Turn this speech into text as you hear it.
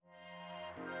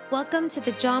Welcome to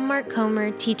the John Mark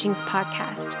Comer Teachings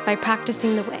Podcast by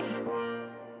Practicing the Way.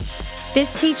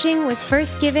 This teaching was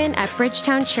first given at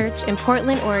Bridgetown Church in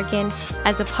Portland, Oregon,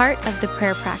 as a part of the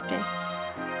prayer practice.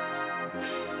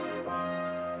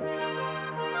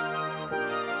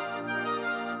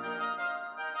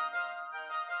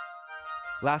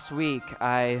 Last week,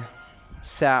 I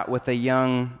sat with a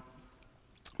young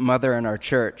mother in our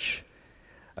church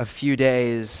a few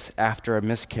days after a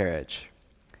miscarriage.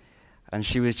 And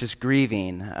she was just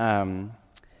grieving. And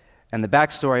the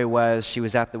backstory was she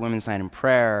was at the Women's Night in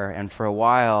Prayer, and for a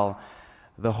while,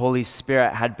 the Holy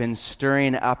Spirit had been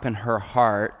stirring up in her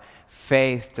heart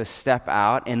faith to step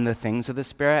out in the things of the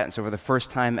Spirit. And so for the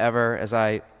first time ever, if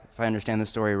I understand the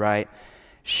story right,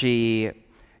 she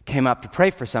came up to pray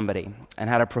for somebody and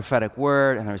had a prophetic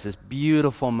word, and there was this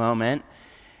beautiful moment.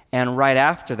 And right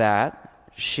after that,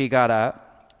 she got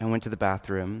up and went to the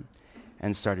bathroom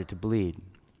and started to bleed.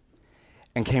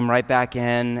 And came right back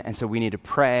in and said, we need to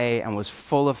pray, and was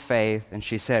full of faith. And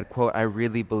she said, quote, I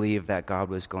really believed that God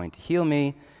was going to heal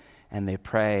me. And they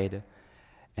prayed,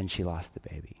 and she lost the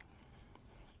baby.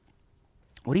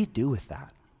 What do you do with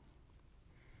that?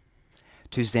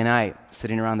 Tuesday night,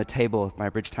 sitting around the table with my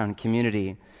Bridgetown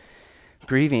community,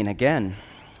 grieving again.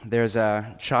 There's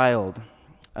a child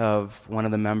of one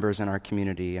of the members in our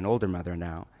community, an older mother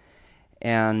now.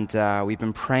 And we've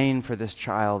been praying for this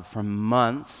child for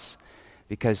months,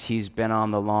 because he's been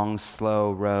on the long,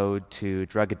 slow road to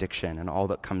drug addiction and all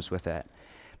that comes with it.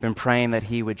 Been praying that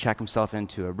he would check himself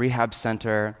into a rehab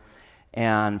center,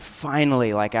 and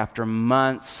finally, after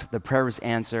months, the prayer was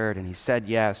answered, and he said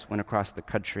yes, went across the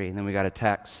country, and then we got a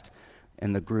text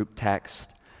in the group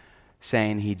text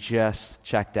saying he just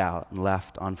checked out and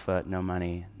left on foot, no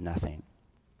money, nothing.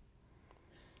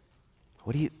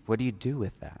 What do you do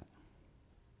with that?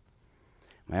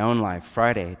 My own life,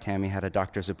 Friday, Tammy had a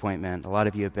doctor's appointment. A lot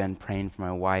of you have been praying for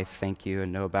my wife, thank you,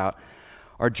 and know about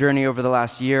our journey over the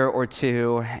last year or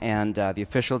two. And the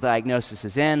official diagnosis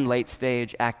is in,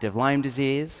 late-stage active Lyme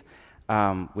disease,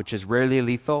 which is rarely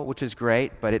lethal, which is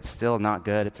great, but it's still not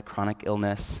good. It's a chronic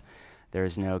illness.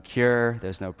 There's no cure.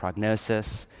 There's no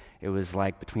prognosis. It was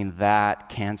between that,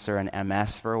 cancer, and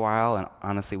MS for a while, and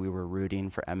honestly, we were rooting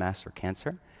for MS or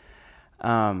cancer.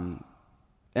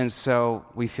 And so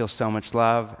we feel so much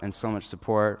love and so much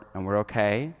support, and we're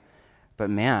okay. But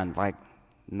man,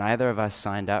 neither of us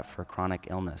signed up for chronic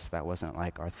illness. That wasn't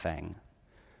our thing.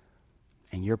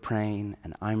 And you're praying,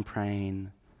 and I'm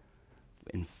praying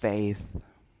in faith.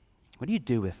 What do you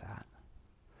do with that?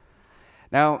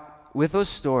 Now, with those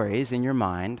stories in your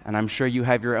mind, and I'm sure you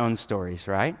have your own stories,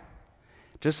 right?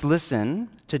 Just listen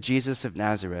to Jesus of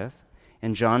Nazareth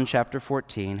in John chapter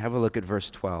 14. Have a look at verse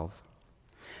 12.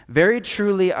 Very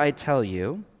truly I tell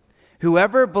you,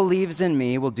 whoever believes in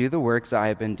me will do the works I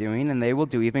have been doing, and they will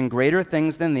do even greater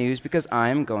things than these, because I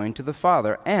am going to the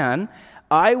Father. And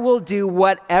I will do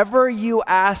whatever you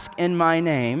ask in my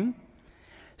name,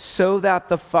 so that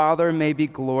the Father may be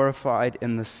glorified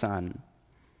in the Son.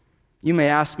 You may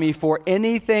ask me for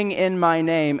anything in my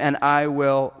name, and I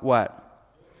will what?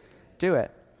 Do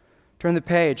it. Turn the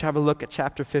page, have a look at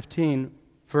chapter 15,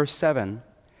 verse 7.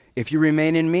 If you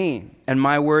remain in me, and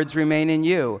my words remain in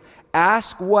you,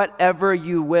 ask whatever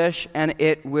you wish, and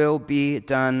it will be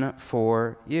done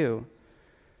for you.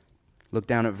 Look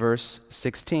down at verse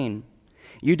 16.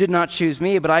 You did not choose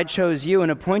me, but I chose you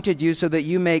and appointed you so that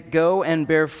you may go and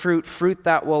bear fruit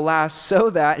that will last, so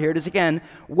that, here it is again,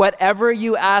 whatever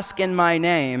you ask in my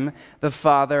name, the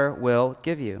Father will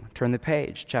give you. Turn the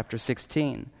page, chapter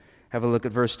 16. Have a look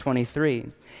at verse 23.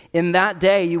 In that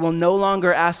day you will no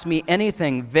longer ask me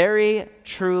anything. Very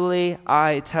truly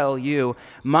I tell you,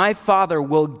 my Father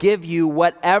will give you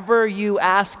whatever you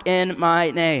ask in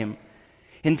my name.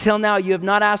 Until now you have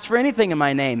not asked for anything in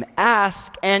my name.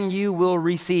 Ask and you will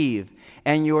receive,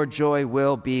 and your joy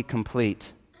will be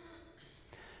complete.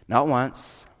 Not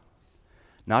once,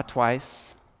 not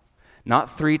twice,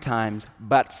 not 3 times,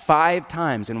 but 5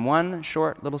 times in one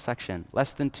short little section,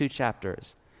 less than 2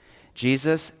 chapters.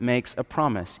 Jesus makes a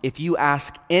promise. If you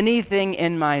ask anything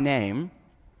in my name,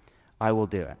 I will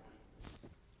do it.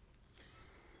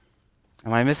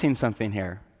 Am I missing something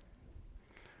here?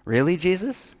 Really,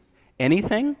 Jesus?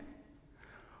 Anything?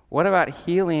 What about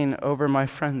healing over my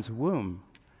friend's womb?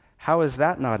 How is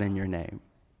that not in your name?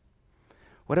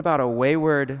 What about a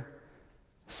wayward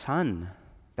son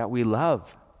that we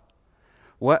love?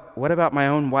 What about my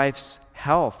own wife's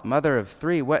health, mother of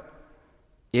 3?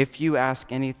 If you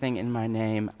ask anything in my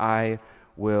name, I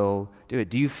will do it.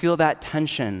 Do you feel that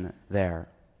tension there?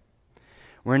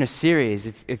 We're in a series,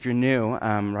 if you're new,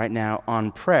 right now,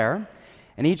 on prayer.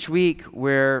 And each week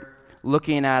we're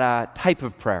looking at a type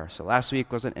of prayer. So last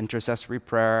week was an intercessory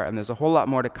prayer, and there's a whole lot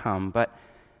more to come. But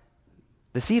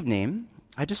this evening,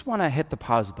 I just want to hit the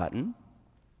pause button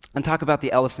and talk about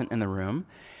the elephant in the room.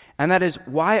 And that is,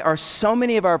 why are so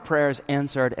many of our prayers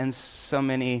answered and so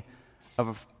many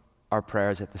of our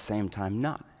prayers at the same time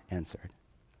not answered?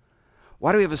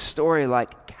 Why do we have a story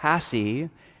like Cassie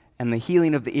and the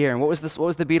healing of the ear? And what was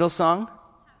the Beatles song?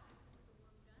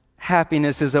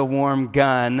 Happiness is a warm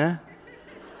gun.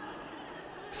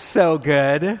 So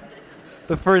good.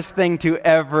 The first thing to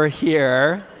ever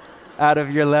hear out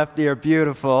of your left ear.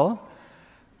 Beautiful.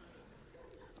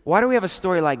 Why do we have a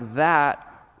story like that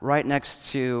right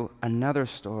next to another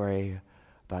story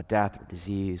about death or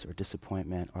disease or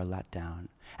disappointment or letdown?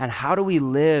 And how do we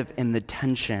live in the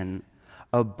tension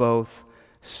of both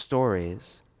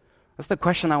stories? That's the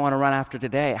question I want to run after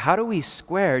today. How do we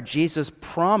square Jesus'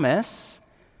 promise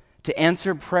to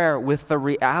answer prayer with the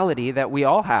reality that we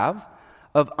all have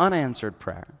of unanswered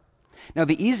prayer? Now,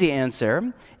 the easy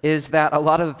answer is that a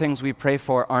lot of the things we pray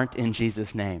for aren't in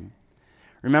Jesus' name.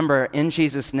 Remember, in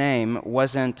Jesus' name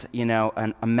wasn't,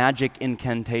 a magic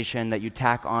incantation that you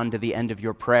tack on to the end of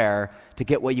your prayer to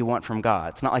get what you want from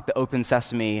God. It's not like the open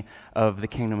sesame of the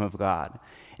kingdom of God.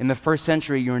 In the first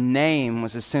century, your name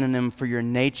was a synonym for your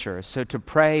nature. So to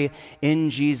pray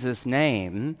in Jesus'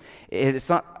 name, it's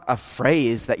not a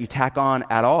phrase that you tack on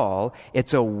at all.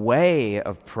 It's a way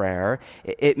of prayer.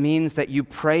 It means that you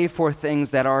pray for things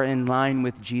that are in line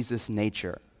with Jesus'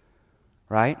 nature,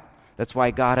 right? That's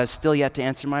why God has still yet to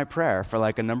answer my prayer for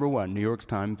like a number 1 New York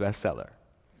Times bestseller.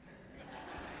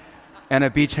 And a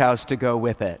beach house to go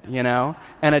with it,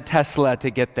 and a Tesla to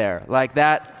get there. Like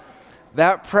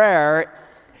that prayer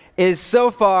is so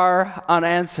far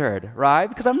unanswered, right?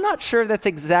 Because I'm not sure that's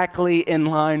exactly in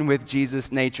line with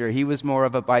Jesus' nature. He was more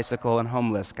of a bicycle and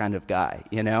homeless kind of guy,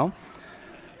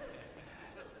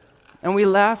 And we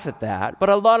laugh at that, but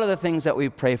a lot of the things that we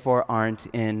pray for aren't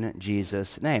in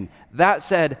Jesus' name. That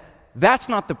said, that's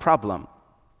not the problem.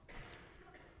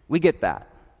 We get that,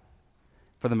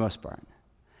 for the most part.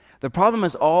 The problem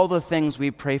is all the things we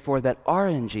pray for that are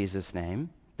in Jesus'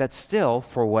 name that still,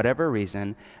 for whatever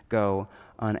reason, go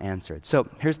unanswered. So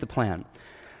here's the plan.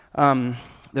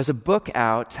 There's a book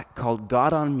out called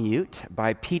God on Mute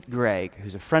by Pete Greig,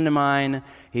 who's a friend of mine.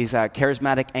 He's a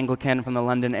charismatic Anglican from the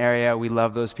London area. We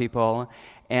love those people.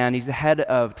 And he's the head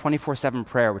of 24/7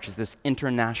 Prayer, which is this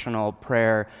international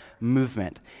prayer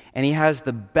movement. And he has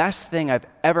the best thing I've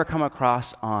ever come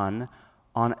across on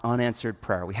unanswered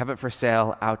prayer. We have it for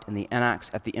sale out in the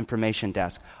Annex at the information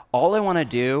desk. All I want to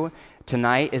do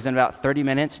tonight is in about 30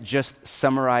 minutes just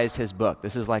summarize his book.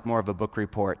 This is like more of a book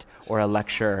report or a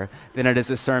lecture than it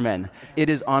is a sermon. It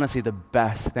is honestly the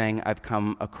best thing I've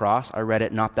come across. I read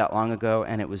it not that long ago,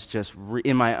 and it was just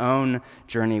in my own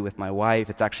journey with my wife.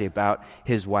 It's actually about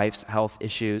his wife's health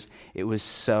issues. It was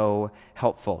so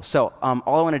helpful. So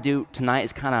all I want to do tonight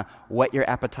is kind of whet your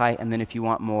appetite, and then if you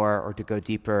want more or to go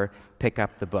deeper, pick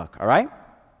up the book. All right?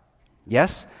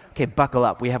 Yes? Okay, buckle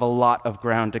up. We have a lot of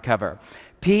ground to cover.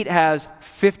 Pete has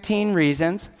 15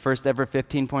 reasons, first ever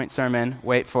 15-point sermon,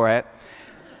 wait for it,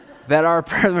 that our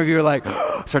prayers, some of you are like,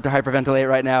 start to hyperventilate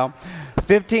right now.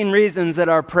 15 reasons that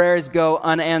our prayers go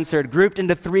unanswered, grouped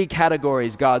into 3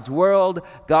 categories: God's world,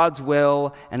 God's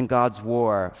will, and God's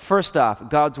war. First off,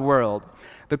 God's world.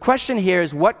 The question here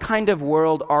is, what kind of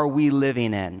world are we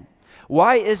living in?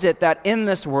 Why is it that in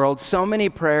this world so many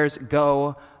prayers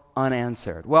go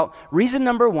unanswered? Well, reason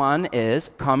number 1 is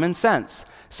common sense.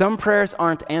 Some prayers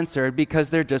aren't answered because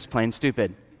they're just plain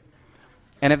stupid.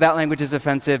 And if that language is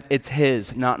offensive, it's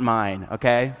his, not mine,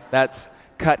 okay? That's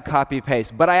cut, copy,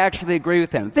 paste. But I actually agree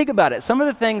with him. Think about it. Some of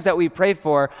the things that we pray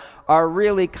for are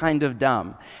really kind of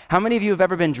dumb. How many of you have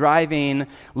ever been driving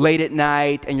late at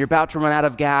night and you're about to run out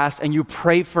of gas and you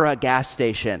pray for a gas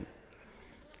station?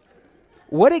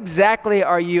 What exactly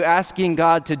are you asking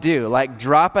God to do? Like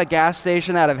drop a gas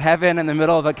station out of heaven in the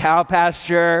middle of a cow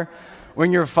pasture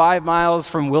when you're 5 miles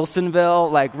from Wilsonville?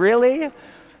 Like, really?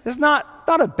 It's not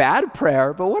a bad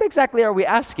prayer, but what exactly are we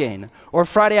asking? Or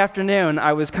Friday afternoon,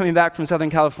 I was coming back from Southern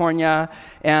California,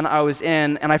 and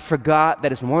I forgot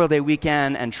that it's Memorial Day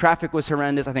weekend, and traffic was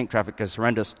horrendous. I think traffic is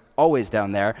horrendous always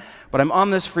down there. But I'm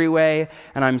on this freeway,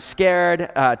 and I'm scared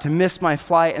to miss my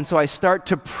flight, and so I start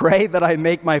to pray that I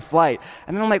make my flight.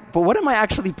 And then I'm like, but what am I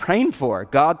actually praying for?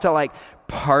 God to,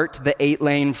 part the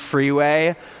 8-lane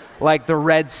freeway? like the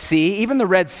Red Sea. Even the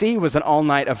Red Sea was an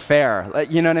all-night affair.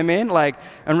 You know what I mean? Like,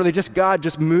 and really just God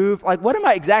just move. Like, what am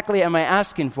I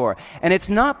asking for? And it's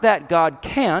not that God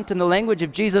can't. In the language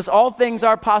of Jesus, all things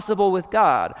are possible with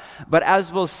God. But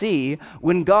as we'll see,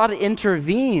 when God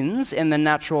intervenes in the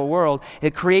natural world,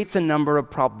 it creates a number of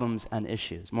problems and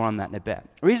issues. More on that in a bit.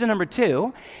 Reason number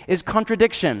 2 is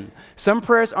contradiction. Some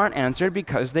prayers aren't answered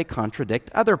because they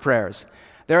contradict other prayers.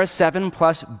 There are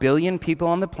 7+ billion people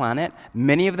on the planet.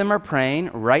 Many of them are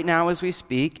praying right now as we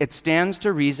speak. It stands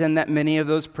to reason that many of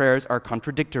those prayers are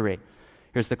contradictory.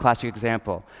 Here's the classic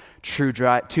example. Two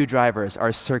drivers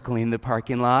are circling the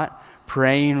parking lot,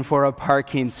 praying for a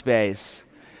parking space.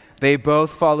 They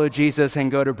both follow Jesus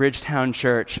and go to Bridgetown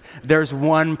Church. There's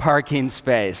one parking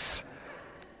space.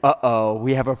 Uh-oh,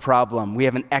 we have a problem. We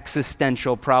have an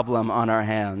existential problem on our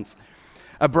hands.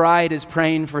 A bride is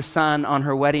praying for sun on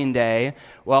her wedding day,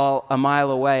 while a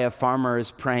mile away, a farmer is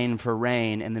praying for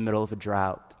rain in the middle of a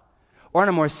drought. Or on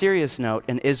a more serious note,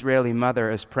 an Israeli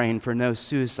mother is praying for no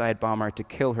suicide bomber to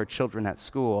kill her children at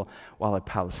school, while a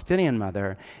Palestinian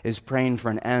mother is praying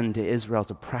for an end to Israel's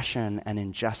oppression and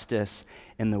injustice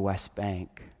in the West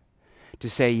Bank. To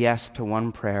say yes to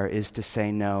one prayer is to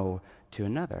say no to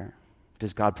another.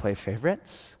 Does God play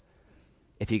favorites?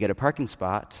 If you get a parking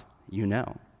spot, you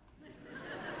know.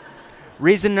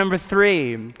 Reason number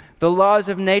 3, the laws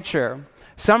of nature.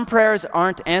 Some prayers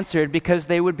aren't answered because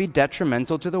they would be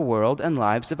detrimental to the world and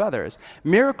lives of others.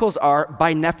 Miracles are,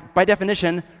 by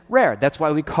definition, rare. That's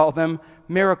why we call them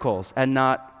miracles and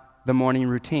not the morning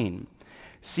routine.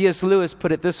 C.S. Lewis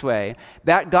put it this way,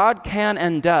 that God can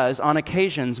and does, on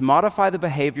occasions, modify the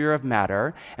behavior of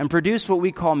matter and produce what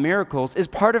we call miracles is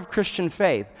part of Christian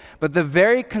faith. But the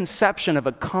very conception of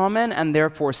a common and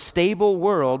therefore stable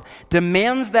world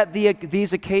demands that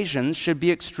these occasions should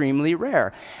be extremely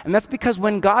rare. And that's because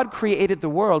when God created the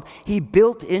world, He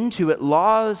built into it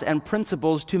laws and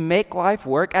principles to make life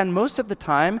work, and most of the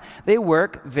time, they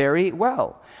work very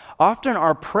well. Often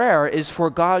our prayer is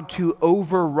for God to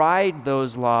override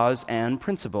those laws and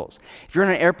principles. If you're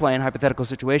in an airplane, hypothetical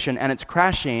situation, and it's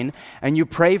crashing, and you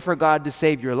pray for God to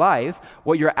save your life,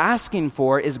 what you're asking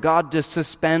for is God to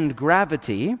suspend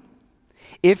gravity.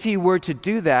 If He were to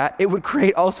do that, it would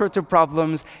create all sorts of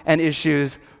problems and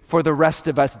issues for the rest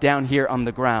of us down here on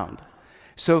the ground.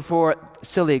 So for,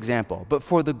 silly example, but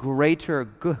for the greater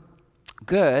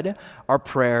good, our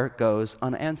prayer goes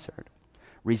unanswered.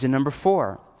 Reason number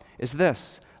 4 is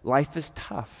this: life is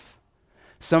tough.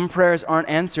 Some prayers aren't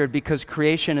answered because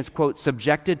creation is, quote,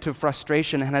 subjected to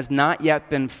frustration and has not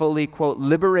yet been fully, quote,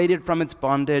 liberated from its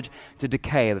bondage to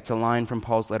decay. That's a line from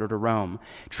Paul's letter to Rome.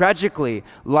 Tragically,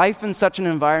 life in such an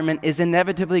environment is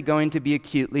inevitably going to be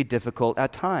acutely difficult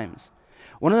at times.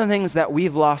 One of the things that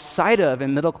we've lost sight of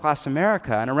in middle-class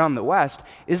America and around the West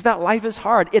is that life is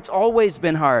hard. It's always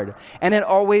been hard, and it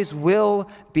always will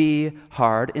be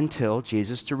hard until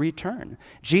Jesus to return.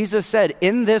 Jesus said,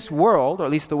 in this world, or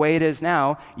at least the way it is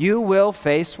now, you will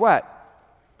face what?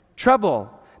 Trouble.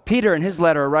 Peter, in his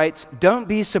letter, writes, don't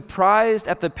be surprised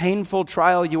at the painful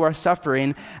trial you are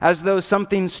suffering as though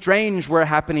something strange were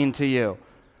happening to you.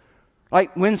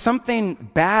 Like, when something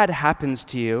bad happens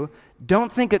to you,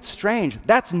 don't think it's strange.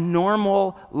 That's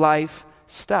normal life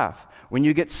stuff. When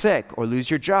you get sick or lose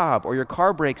your job or your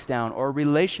car breaks down or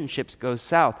relationships go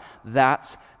south,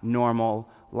 that's normal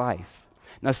life.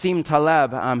 Nassim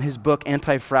Taleb, his book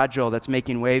Anti-Fragile that's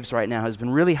making waves right now, has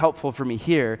been really helpful for me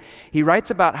here. He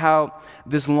writes about how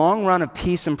this long run of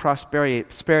peace and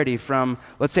prosperity from,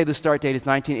 let's say the start date is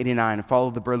 1989,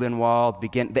 followed the Berlin Wall,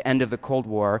 the end of the Cold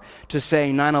War, to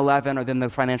say 9/11 or then the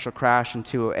financial crash in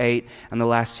 2008 and the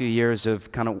last few years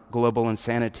of kind of global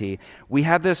insanity. We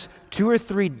have this 2 or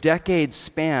 3 decade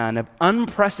span of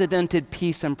unprecedented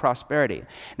peace and prosperity.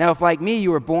 Now, if like me, you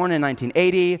were born in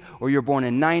 1980 or you were born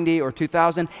in 90 or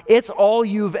 2000, it's all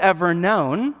you've ever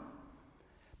known,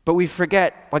 but we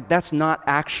forget, like, that's not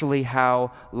actually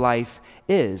how life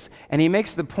is. And he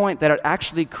makes the point that it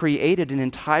actually created an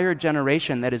entire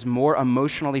generation that is more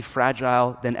emotionally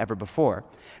fragile than ever before,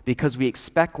 because we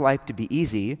expect life to be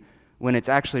easy when it's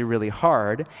actually really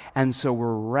hard, and so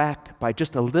we're wrecked by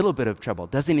just a little bit of trouble.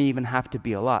 Doesn't even have to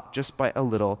be a lot, just by a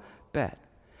little bit.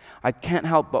 I can't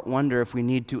help but wonder if we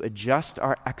need to adjust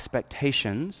our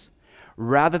expectations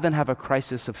rather than have a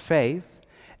crisis of faith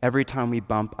every time we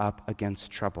bump up against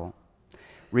trouble.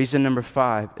 Reason number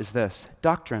 5 is this: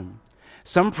 doctrine.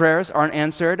 Some prayers aren't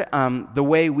answered the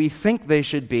way we think they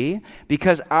should be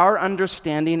because our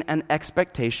understanding and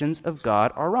expectations of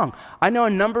God are wrong. I know a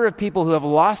number of people who have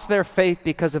lost their faith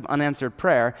because of unanswered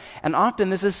prayer, and often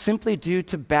this is simply due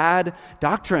to bad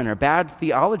doctrine or bad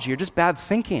theology or just bad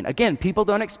thinking. Again, people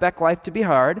don't expect life to be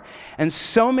hard, and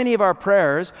so many of our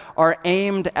prayers are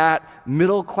aimed at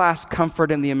middle-class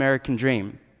comfort in the American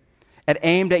dream.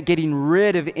 Aimed at getting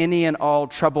rid of any and all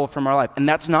trouble from our life. And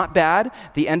that's not bad.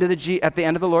 At the end of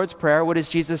the Lord's Prayer, what does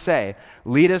Jesus say?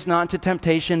 Lead us not into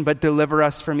temptation, but deliver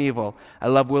us from evil. I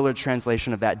love Willard's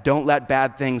translation of that. Don't let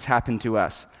bad things happen to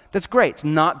us. That's great. It's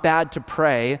not bad to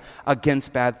pray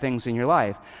against bad things in your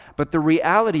life. But the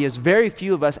reality is very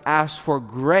few of us ask for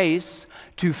grace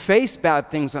to face bad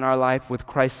things in our life with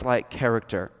Christ-like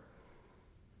character.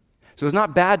 So it's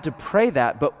not bad to pray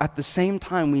that, but at the same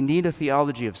time, we need a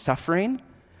theology of suffering.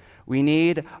 We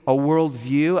need a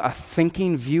worldview, a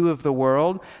thinking view of the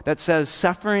world that says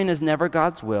suffering is never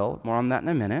God's will. More on that in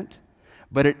a minute.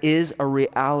 But it is a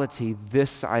reality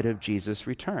this side of Jesus'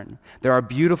 return. There are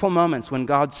beautiful moments when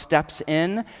God steps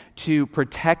in to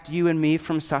protect you and me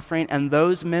from suffering, and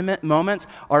those moments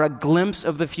are a glimpse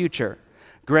of the future.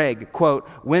 Greg, quote,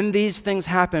 "When these things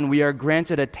happen, we are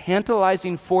granted a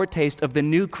tantalizing foretaste of the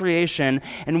new creation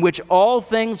in which all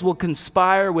things will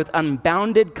conspire with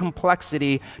unbounded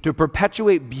complexity to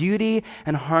perpetuate beauty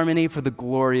and harmony for the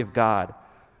glory of God."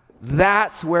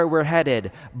 That's where we're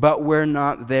headed, but we're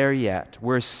not there yet.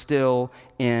 We're still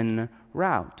en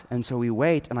route. And so we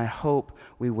wait, and I hope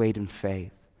we wait in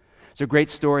faith. There's a great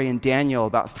story in Daniel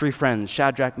about three friends,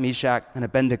 Shadrach, Meshach, and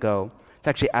Abednego. It's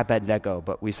actually Abednego,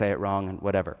 but we say it wrong and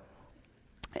whatever.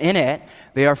 In it,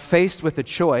 they are faced with a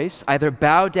choice, either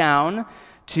bow down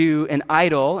to an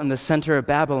idol in the center of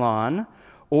Babylon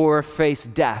or face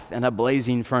death in a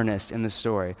blazing furnace in the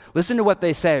story. Listen to what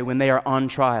they say when they are on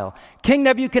trial. "King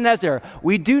Nebuchadnezzar,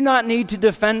 we do not need to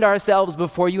defend ourselves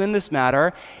before you in this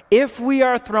matter. If we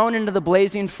are thrown into the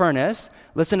blazing furnace,"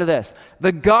 listen to this,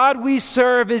 "the God we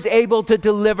serve is able to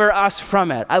deliver us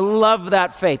from it." I love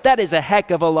that faith. That is a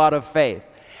heck of a lot of faith.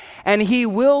 "And he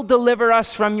will deliver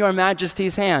us from your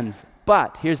majesty's hands.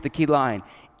 But," here's the key line,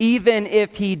 "even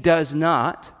if he does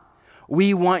not,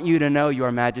 we want you to know,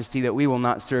 your majesty, that we will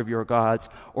not serve your gods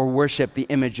or worship the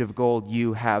image of gold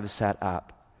you have set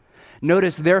up."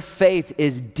 Notice their faith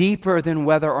is deeper than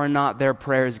whether or not their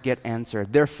prayers get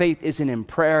answered. Their faith isn't in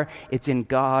prayer, it's in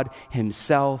God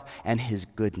himself and his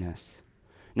goodness.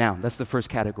 Now, that's the first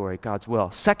category, God's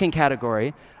will. Second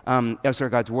category,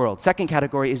 God's world. Second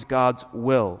category is God's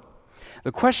will.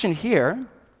 The question here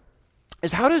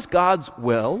is, how does God's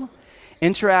will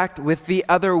interact with the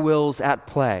other wills at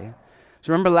play?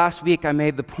 So remember last week I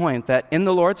made the point that in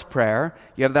the Lord's Prayer,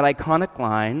 you have that iconic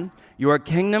line, "Your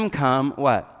kingdom come,"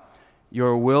 what?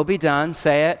 "Your will be done,"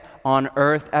 say it, "on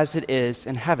earth as it is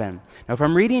in heaven." Now if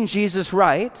I'm reading Jesus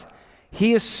right,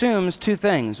 he assumes two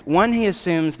things. One, he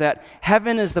assumes that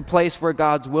heaven is the place where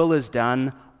God's will is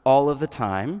done all of the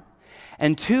time.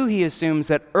 And two, he assumes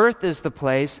that earth is the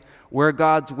place where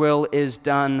God's will is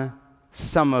done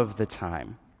some of the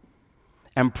time.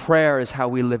 And prayer is how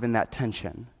we live in that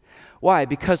tension. Why?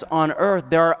 Because on earth,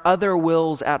 there are other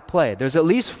wills at play. There's at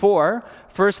least four.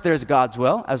 First, there's God's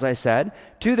will, as I said.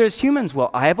 Two, there's human's will.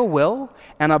 I have a will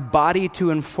and a body to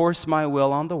enforce my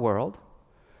will on the world.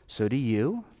 So do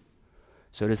you.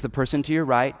 So does the person to your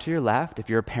right, to your left. If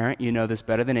you're a parent, you know this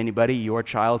better than anybody. Your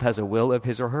child has a will of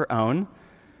his or her own.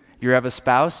 If you have a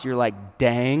spouse, you're like,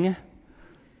 dang.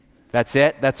 That's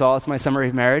it. That's all. It's my summary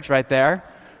of marriage right there.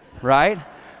 Right?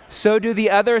 So do the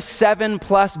other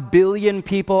 7+ billion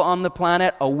people on the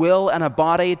planet, a will and a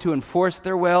body to enforce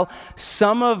their will.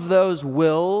 Some of those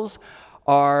wills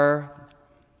are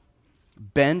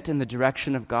bent in the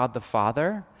direction of God the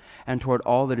Father and toward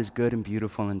all that is good and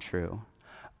beautiful and true.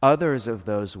 Others of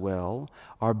those will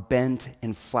are bent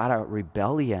in flat-out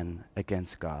rebellion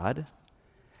against God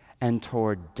and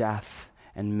toward death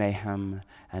and mayhem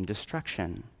and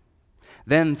destruction.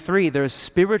 Then 3, there's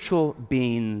spiritual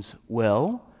beings'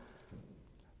 will.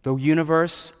 The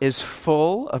universe is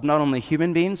full of not only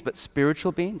human beings, but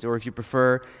spiritual beings, or if you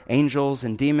prefer, angels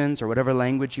and demons, or whatever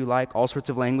language you like, all sorts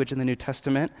of language in the New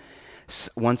Testament.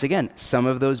 Once again, some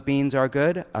of those beings are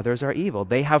good, others are evil.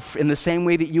 They have, in the same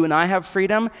way that you and I have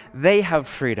freedom, they have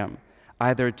freedom,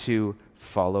 either to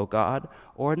follow God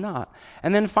or not.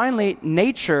 And then finally,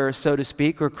 nature, so to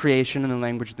speak, or creation in the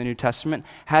language of the New Testament,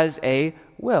 has a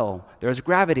will. There's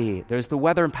gravity, there's the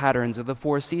weather patterns of the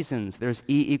 4 seasons, there's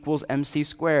E =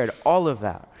 mc², all of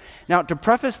that. Now, to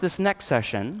preface this next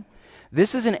session,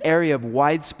 This is an area of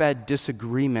widespread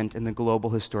disagreement in the global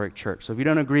historic church. So if you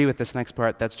don't agree with this next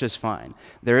part, that's just fine.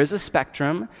 There is a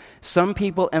spectrum. Some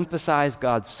people emphasize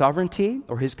God's sovereignty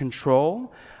or his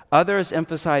control. Others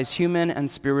emphasize human and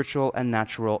spiritual and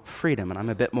natural freedom, and I'm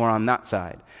a bit more on that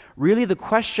side. Really, the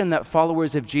question that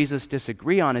followers of Jesus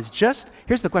disagree on is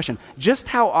here's the question, just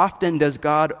how often does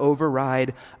God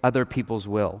override other people's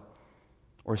will,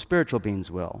 or spiritual beings'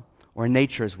 will, or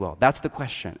nature's will? That's the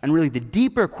question. And really, the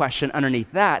deeper question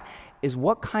underneath that is,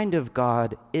 what kind of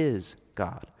God is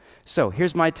God? So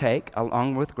here's my take,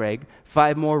 along with Greg,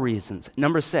 5 more reasons.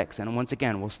 Number 6, and once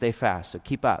again, we'll stay fast, so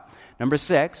keep up. Number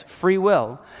 6, free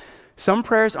will. Some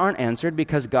prayers aren't answered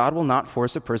because God will not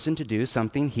force a person to do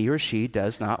something he or she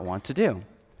does not want to do.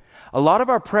 A lot of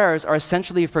our prayers are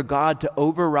essentially for God to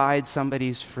override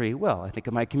somebody's free will. I think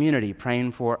of my community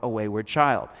praying for a wayward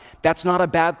child. That's not a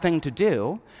bad thing to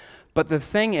do, but the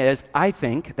thing is, I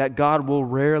think that God will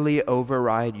rarely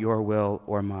override your will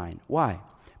or mine. Why?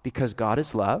 Because God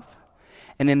is love,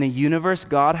 and in the universe,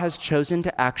 God has chosen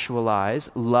to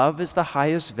actualize love is the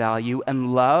highest value,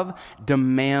 and love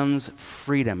demands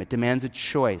freedom. It demands a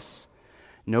choice.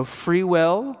 No free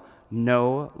will,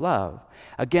 no love.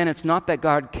 Again, it's not that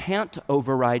God can't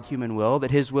override human will,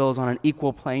 that his will is on an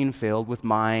equal playing field with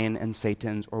mine and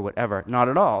Satan's or whatever. Not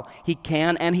at all. He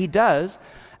can and he does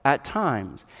at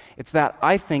times. It's that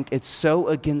I think it's so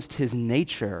against his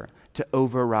nature to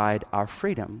override our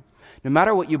freedom. No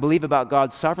matter what you believe about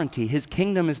God's sovereignty, his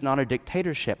kingdom is not a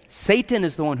dictatorship. Satan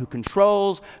is the one who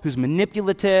controls, who's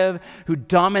manipulative, who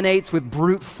dominates with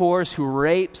brute force, who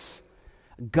rapes.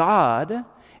 God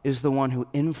is the one who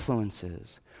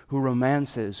influences, who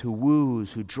romances, who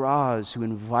woos, who draws, who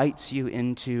invites you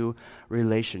into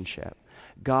relationship.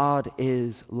 God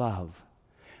is love.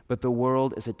 But the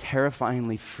world is a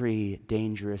terrifyingly free,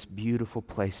 dangerous, beautiful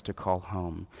place to call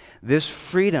home. This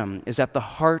freedom is at the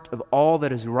heart of all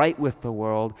that is right with the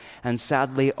world, and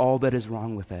sadly, all that is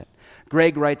wrong with it.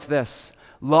 Greg writes this,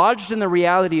 lodged in the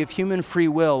reality of human free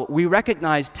will, we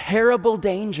recognize terrible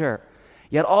danger,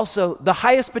 yet also the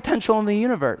highest potential in the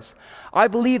universe. I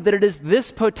believe that it is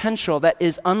this potential that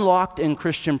is unlocked in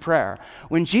Christian prayer.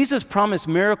 When Jesus promised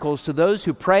miracles to those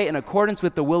who pray in accordance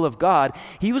with the will of God,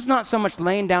 he was not so much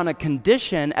laying down a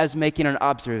condition as making an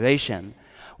observation.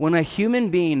 When a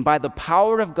human being, by the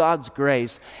power of God's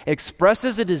grace,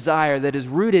 expresses a desire that is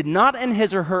rooted not in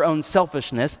his or her own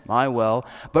selfishness, my will,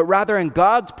 but rather in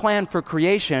God's plan for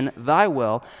creation, thy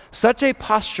will, such a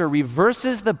posture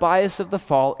reverses the bias of the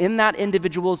fall in that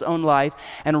individual's own life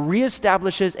and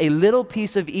reestablishes a little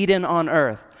piece of Eden on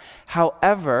earth.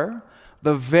 However,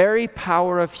 the very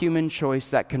power of human choice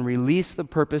that can release the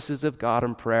purposes of God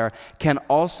in prayer can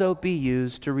also be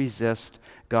used to resist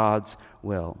God's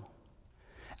will.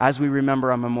 As we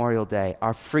remember on Memorial Day,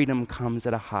 our freedom comes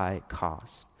at a high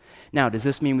cost. Now, does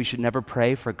this mean we should never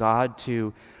pray for God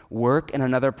to work in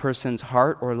another person's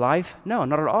heart or life? No,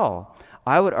 not at all.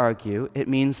 I would argue it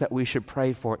means that we should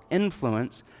pray for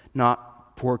influence,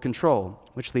 not for control,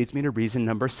 which leads me to reason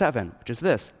number 7, which is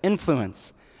this,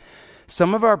 influence.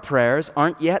 Some of our prayers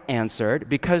aren't yet answered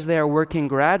because they are working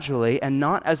gradually and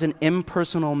not as an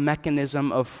impersonal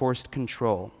mechanism of forced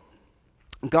control.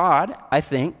 God, I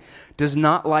think, does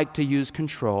not like to use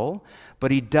control,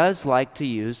 but he does like to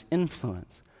use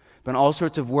influence. Been all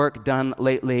sorts of work done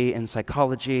lately in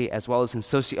psychology as well as in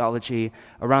sociology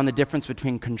around the difference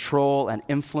between control and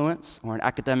influence, or in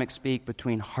academic speak,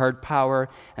 between hard power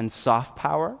and soft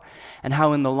power, and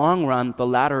how in the long run, the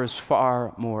latter is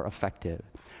far more effective.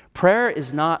 Prayer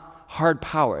is not hard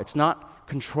power. It's not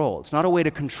control. It's not a way to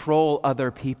control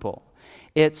other people.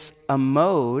 It's a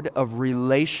mode of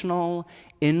relational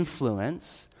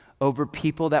influence over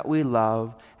people that we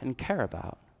love and care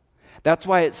about. That's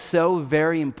why it's so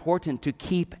very important to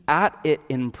keep at it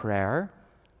in prayer,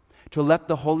 to let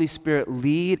the Holy Spirit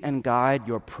lead and guide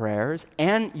your prayers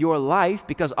and your life,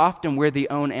 because often we're the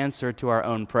own answer to our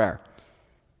own prayer.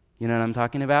 You know what I'm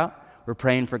talking about? We're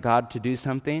praying for God to do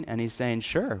something, and he's saying,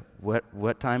 sure,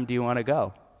 what time do you want to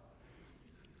go?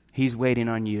 He's waiting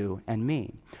on you and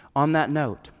me. On that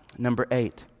note, number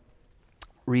 8,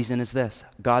 reason is this: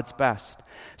 God's best.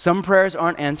 Some prayers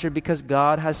aren't answered because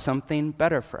God has something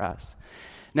better for us.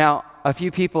 Now, a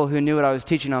few people who knew what I was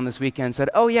teaching on this weekend said,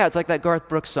 oh yeah, it's like that Garth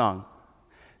Brooks song.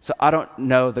 So I don't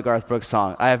know the Garth Brooks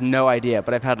song. I have no idea,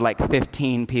 but I've had like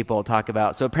 15 people talk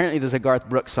about. So apparently there's a Garth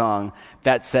Brooks song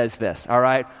that says this, all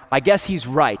right? I guess he's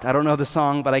right. I don't know the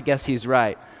song, but I guess he's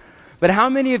right. But how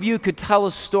many of you could tell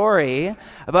a story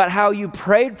about how you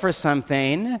prayed for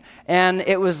something and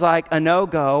it was like a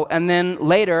no-go, and then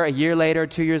later, a year later,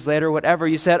 2 years later, whatever,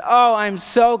 you said, oh, I'm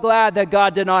so glad that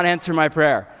God did not answer my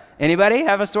prayer. Anybody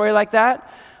have a story like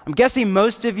that? I'm guessing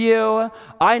most of you.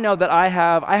 I know that I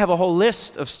have a whole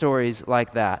list of stories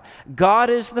like that. God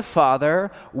is the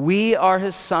Father. We are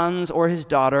his sons or his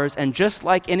daughters. And just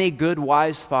like any good,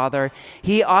 wise father,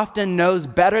 he often knows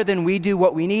better than we do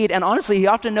what we need. And honestly, he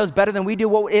often knows better than we do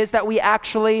what it is that we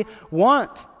actually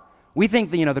want. We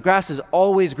think that, the grass is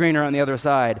always greener on the other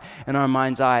side in our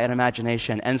mind's eye and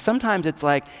imagination. And sometimes it's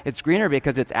like it's greener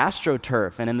because it's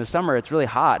AstroTurf, and in the summer it's really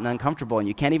hot and uncomfortable, and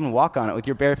you can't even walk on it with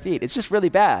your bare feet. It's just really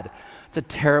bad. It's a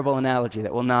terrible analogy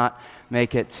that will not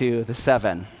make it to the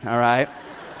 7, all right?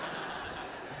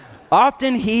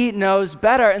 Often he knows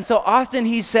better, and so often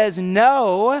he says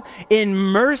no in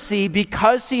mercy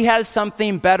because he has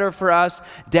something better for us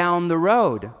down the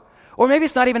road. Or maybe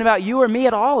it's not even about you or me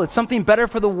at all. It's something better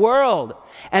for the world.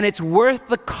 And it's worth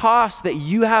the cost that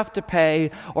you have to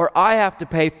pay or I have to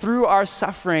pay through our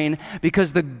suffering,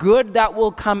 because the good that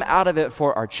will come out of it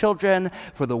for our children,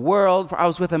 for the world. I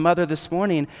was with a mother this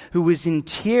morning who was in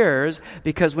tears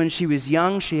because when she was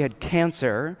young, she had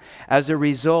cancer. As a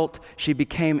result, she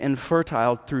became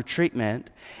infertile through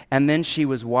treatment. And then she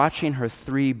was watching her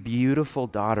 3 beautiful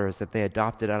daughters that they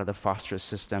adopted out of the foster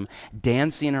system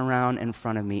dancing around in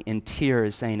front of me in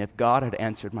tears, saying, if God had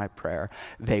answered my prayer,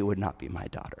 they would not be my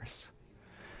daughters.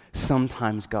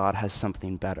 Sometimes God has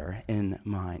something better in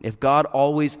mind. If God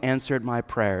always answered my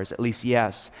prayers, at least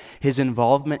yes, his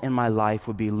involvement in my life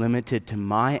would be limited to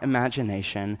my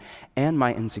imagination and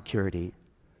my insecurity.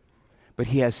 But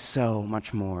he has so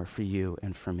much more for you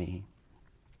and for me.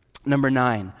 Number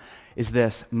 9 is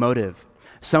this: motive.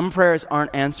 Some prayers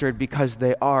aren't answered because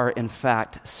they are, in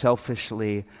fact,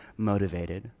 selfishly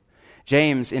motivated.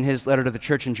 James, in his letter to the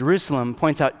church in Jerusalem,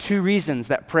 points out 2 reasons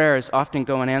that prayers often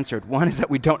go unanswered. One is that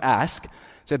we don't ask.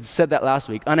 So I said that last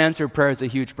week. Unanswered prayer is a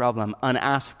huge problem.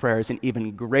 Unasked prayer is an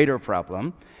even greater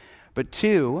problem. But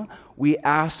 2, we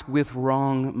ask with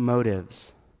wrong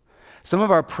motives. Some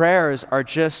of our prayers are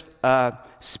just a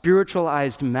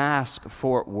spiritualized mask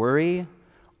for worry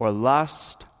or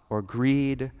lust or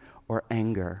greed or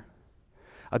anger.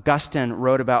 Augustine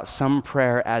wrote about some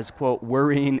prayer as, quote,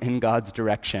 worrying in God's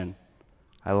direction.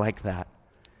 I like that.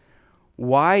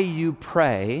 Why you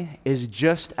pray is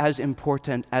just as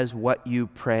important as what you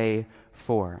pray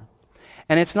for.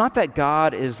 And it's not that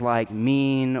God is like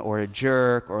mean or a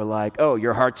jerk or like, oh,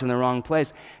 your heart's in the wrong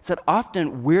place. It's that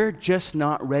often we're just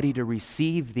not ready to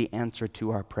receive the answer to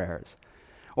our prayers.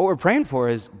 What we're praying for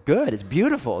is good, it's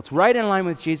beautiful, it's right in line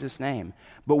with Jesus' name,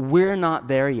 but we're not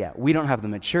there yet. We don't have the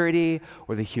maturity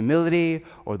or the humility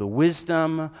or the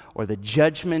wisdom or the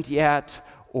judgment yet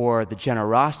or the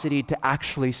generosity to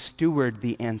actually steward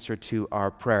the answer to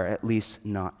our prayer, at least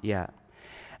not yet.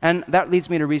 And that leads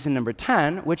me to reason number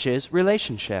 10, which is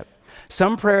relationship.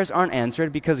 Some prayers aren't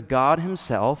answered because God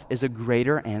himself is a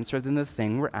greater answer than the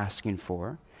thing we're asking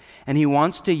for. And he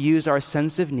wants to use our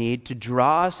sense of need to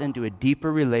draw us into a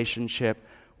deeper relationship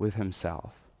with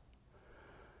himself.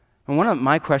 And one of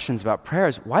my questions about prayer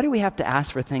is, why do we have to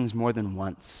ask for things more than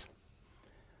once?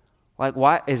 Like,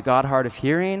 why is God hard of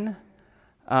hearing?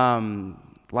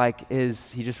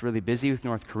 Is he just really busy with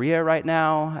North Korea right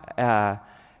now?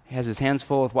 He has his hands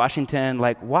full with Washington.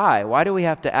 Like, why? Why do we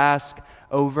have to ask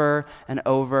over and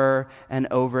over and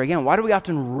over again? Why do we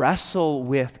often wrestle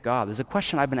with God? There's a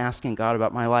question I've been asking God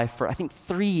about my life for, I think,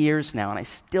 3 years now, and I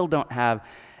still don't have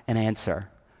an answer.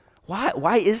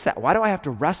 Why is that? Why do I have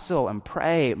to wrestle and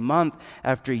pray month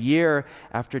after year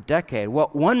after decade? Well,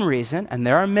 one reason, and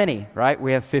there are many, right?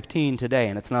 We have 15 today,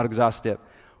 and it's not exhaustive.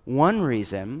 One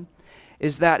reason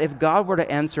is that if God were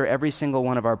to answer every single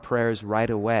one of our prayers right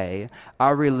away,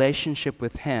 our relationship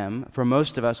with him, for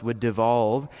most of us, would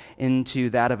devolve into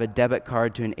that of a debit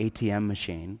card to an ATM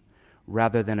machine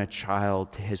rather than a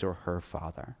child to his or her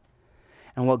father.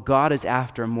 And what God is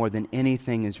after more than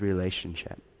anything is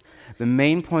relationship. The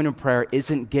main point of prayer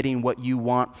isn't getting what you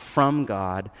want from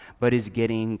God, but is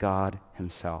getting God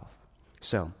himself.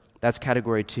 So that's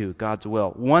category 2, God's will.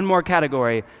 One more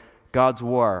category, God's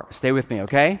war. Stay with me,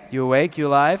 okay? You awake? You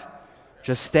alive?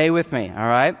 Just stay with me, all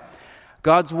right?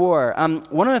 God's war.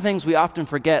 One of the things we often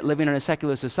forget living in a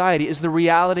secular society is the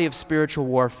reality of spiritual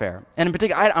warfare. And in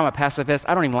particular, I'm a pacifist.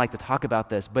 I don't even like to talk about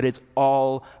this, but it's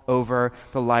all over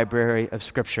the library of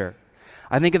Scripture.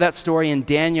 I think of that story in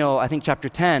Daniel, I think chapter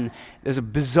 10. There's a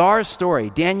bizarre story.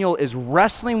 Daniel is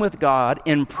wrestling with God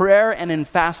in prayer and in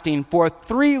fasting for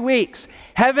 3 weeks.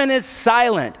 Heaven is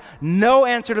silent. No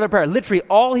answer to the prayer. Literally,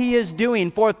 all he is doing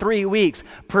for 3 weeks,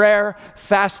 prayer,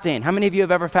 fasting. How many of you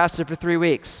have ever fasted for 3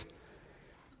 weeks?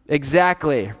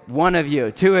 Exactly. 1 of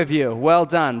you, 2 of you. Well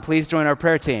done. Please join our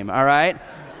prayer team, all right?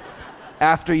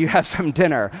 After you have some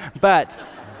dinner. But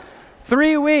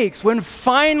 3 weeks, when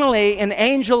finally an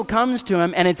angel comes to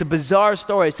him, and it's a bizarre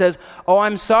story. It says, "Oh,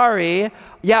 I'm sorry.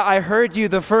 Yeah, I heard you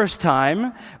the first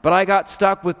time, but I got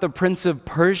stuck with the Prince of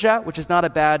Persia," which is not a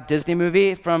bad Disney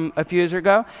movie from a few years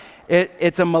ago.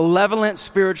 It's a malevolent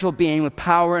spiritual being with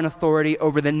power and authority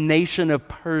over the nation of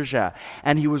Persia.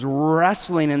 And he was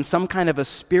wrestling in some kind of a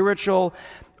spiritual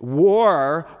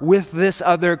war with this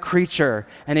other creature,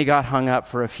 and he got hung up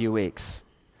for a few weeks.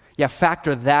 Yeah,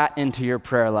 factor that into your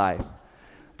prayer life.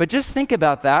 But just think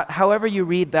about that, however you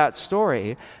read that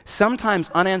story. Sometimes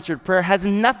unanswered prayer has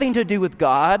nothing to do with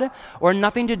God or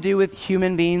nothing to do with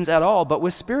human beings at all, but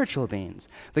with spiritual beings.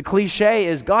 The cliche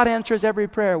is God answers every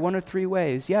prayer one of 3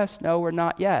 ways: yes, no, or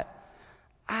not yet.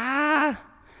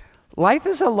 Life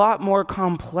is a lot more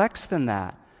complex than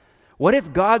that. What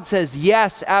if God says,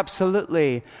 yes,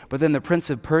 absolutely, but then the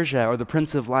Prince of Persia or the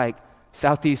Prince of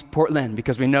Southeast Portland,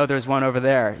 because we know there's one over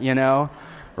there,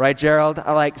 right, Gerald?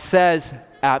 Says,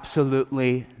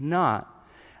 absolutely not.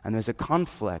 And there's a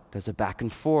conflict, there's a back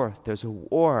and forth, there's a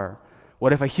war.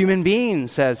 What if a human being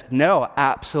says, no,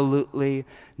 absolutely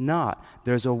not?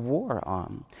 There's a war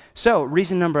on. So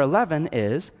reason number 11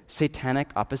 is satanic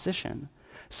opposition.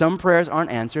 Some prayers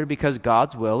aren't answered because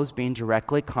God's will is being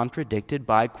directly contradicted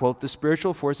by, quote, the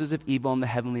spiritual forces of evil in the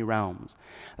heavenly realms.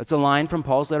 That's a line from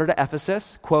Paul's letter to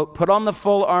Ephesus, quote, put on the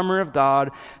full armor of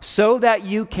God so that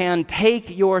you can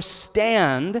take your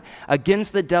stand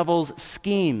against the devil's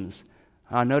schemes.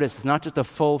 Notice, it's not just a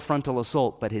full frontal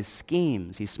assault, but his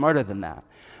schemes. He's smarter than that.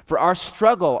 For our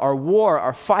struggle, our war,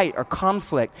 our fight, our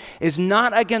conflict is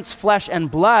not against flesh and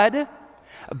blood,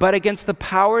 but against the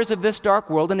powers of this dark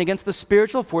world and against the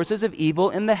spiritual forces of evil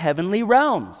in the heavenly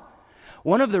realms.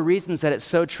 One of the reasons that it's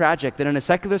so tragic that in a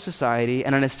secular society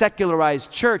and in a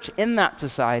secularized church in that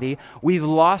society, we've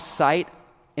lost sight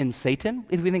in Satan.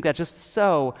 We think that's just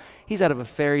so, he's out of a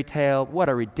fairy tale. What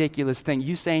a ridiculous thing.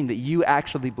 You saying that you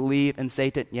actually believe in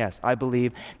Satan? Yes, I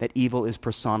believe that evil is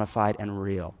personified and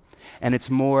real. And it's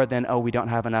more than, we don't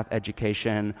have enough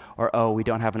education, or, we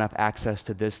don't have enough access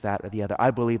to this, that, or the other.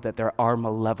 I believe that there are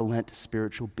malevolent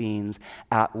spiritual beings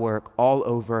at work all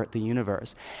over the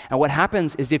universe. And what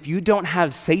happens is if you don't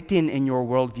have Satan in your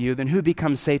worldview, then who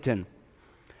becomes Satan?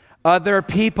 Other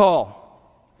people.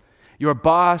 Your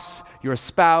boss, your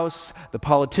spouse, the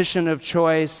politician of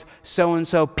choice,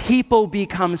 so-and-so. People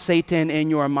become Satan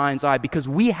in your mind's eye because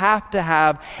we have to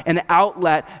have an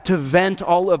outlet to vent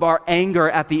all of our anger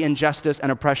at the injustice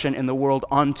and oppression in the world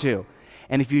onto.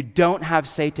 And if you don't have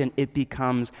Satan, it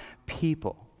becomes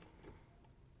people.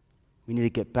 We need to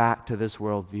get back to this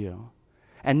worldview.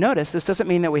 And notice, this doesn't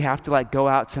mean that we have to go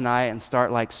out tonight and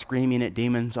start screaming at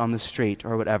demons on the street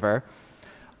or whatever.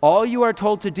 All you are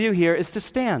told to do here is to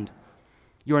stand.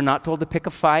 You are not told to pick a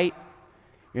fight.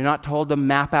 You're not told to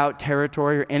map out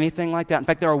territory or anything like that. In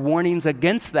fact, there are warnings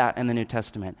against that in the New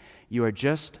Testament. You are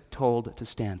just told to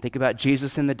stand. Think about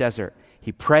Jesus in the desert.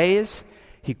 He prays,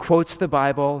 he quotes the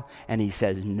Bible, and he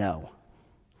says no.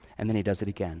 And then he does it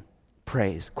again.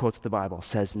 Prays, quotes the Bible,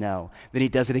 says no. Then he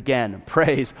does it again.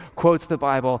 Prays, quotes the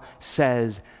Bible,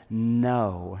 says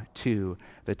no to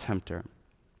the tempter.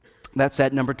 That's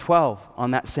at number 12 on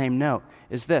that same note,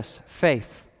 is this,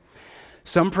 faith.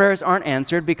 Some prayers aren't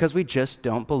answered because we just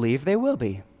don't believe they will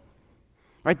be.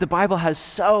 Right? The Bible has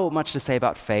so much to say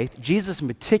about faith. Jesus in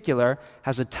particular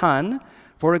has a ton.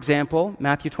 For example,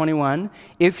 Matthew 21,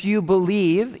 if you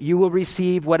believe, you will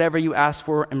receive whatever you ask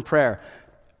for in prayer.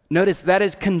 Notice that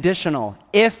is conditional.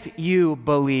 If you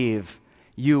believe,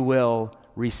 you will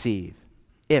receive.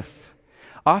 If.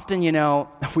 Often,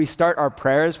 we start our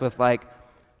prayers with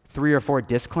 3 or 4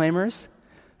 disclaimers.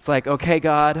 It's okay,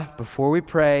 God, before we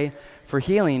pray for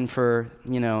healing for,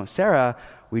 Sarah,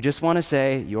 we just want to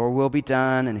say, your will be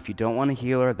done, and if you don't want to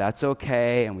heal her, that's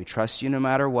okay, and we trust you no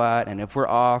matter what, and if we're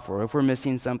off or if we're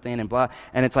missing something, and blah,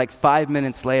 and it's 5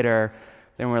 minutes later,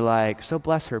 then we're so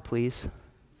bless her, please.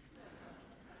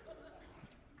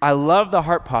 I love the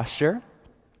heart posture,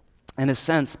 in a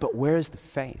sense, but where is the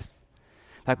faith?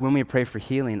 When we pray for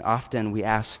healing, often we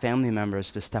ask family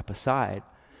members to step aside,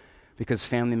 because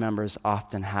family members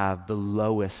often have the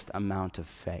lowest amount of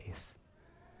faith.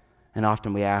 And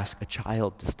often we ask a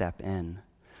child to step in,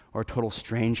 or a total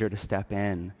stranger to step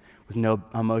in with no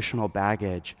emotional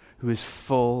baggage, who is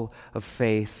full of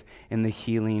faith in the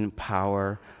healing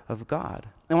power of God.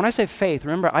 And when I say faith,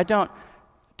 remember, I don't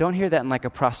hear that in a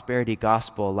prosperity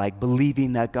gospel,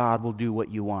 believing that God will do what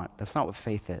you want. That's not what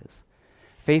faith is.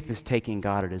 Faith is taking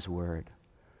God at his word.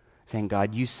 Saying,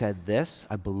 God, you said this,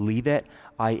 I believe it,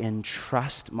 I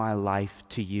entrust my life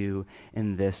to you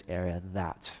in this area.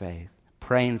 That's faith.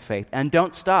 pray in faith. And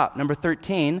don't stop. Number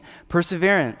 13,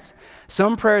 perseverance.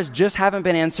 Some prayers just haven't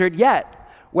been answered yet.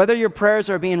 Whether your prayers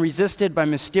are being resisted by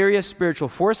mysterious spiritual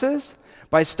forces,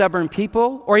 by stubborn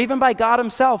people, or even by God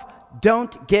himself,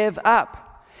 don't give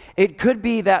up. It could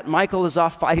be that Michael is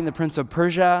off fighting the Prince of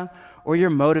Persia, or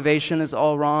your motivation is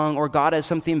all wrong, or God has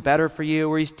something better for you,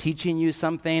 or he's teaching you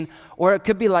something, or it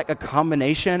could be like a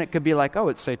combination. It could be like, oh,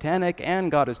 it's satanic,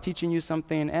 and God is teaching you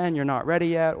something, and you're not ready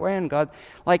yet, and God,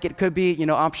 like it could be,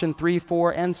 option 3,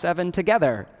 4, and 7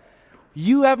 together.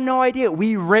 You have no idea.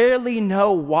 We rarely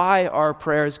know why our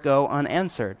prayers go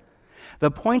unanswered. The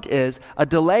point is, a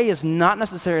delay is not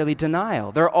necessarily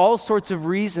denial. There are all sorts of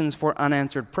reasons for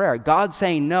unanswered prayer. God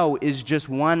saying no is just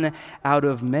one out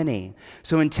of many.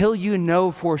 So until you know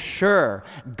for sure,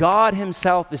 God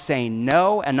himself is saying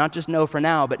no, and not just no for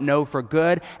now, but no for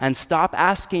good, and stop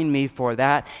asking me for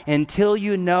that. Until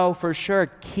you know for sure,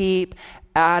 keep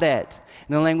at it.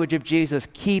 In the language of Jesus,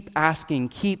 keep asking,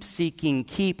 keep seeking,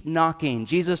 keep knocking.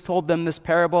 Jesus told them this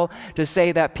parable to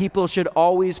say that people should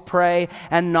always pray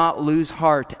and not lose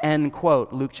heart, end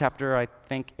quote. Luke chapter, I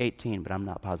think, 18, but I'm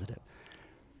not positive.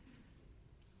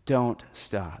 Don't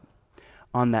stop.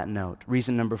 On that note,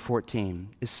 reason number 14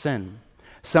 is sin.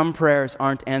 Some prayers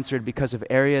aren't answered because of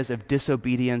areas of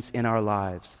disobedience in our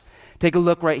lives. Take a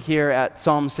look right here at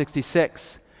Psalm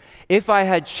 66. If I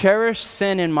had cherished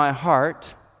sin in my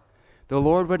heart, the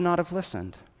Lord would not have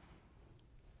listened.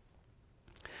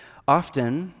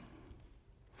 Often,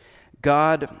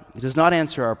 God does not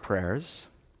answer our prayers,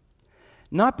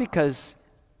 not because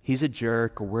he's a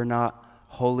jerk or we're not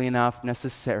holy enough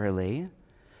necessarily,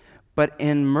 but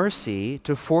in mercy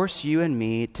to force you and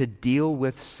me to deal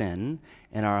with sin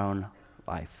in our own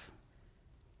life.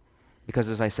 Because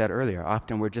as I said earlier,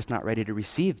 often we're just not ready to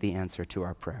receive the answer to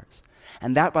our prayers.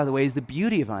 And that, by the way, is the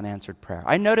beauty of unanswered prayer.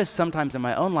 I notice sometimes in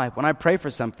my own life when I pray for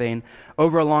something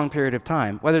over a long period of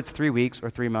time, whether it's 3 weeks or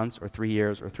 3 months or 3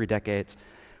 years or 3 decades,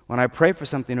 when I pray for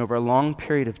something over a long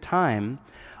period of time,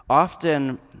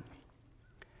 often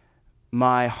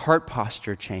my heart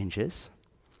posture changes,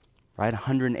 right?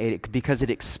 180, because it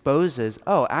exposes,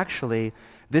 oh, actually,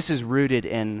 this is rooted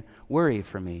in worry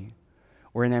for me,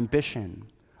 or in ambition,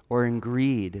 or in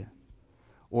greed,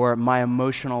 or my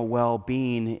emotional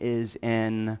well-being is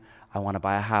in, I want to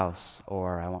buy a house,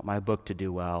 or I want my book to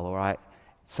do well, or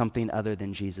something other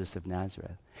than Jesus of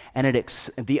Nazareth. And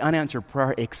the unanswered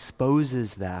prayer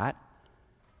exposes that.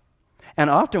 And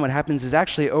often what happens is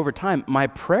actually over time, my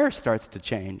prayer starts to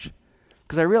change.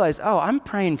 Because I realize, oh, I'm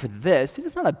praying for this.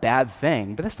 It's not a bad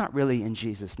thing, but that's not really in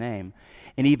Jesus' name.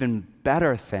 An even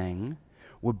better thing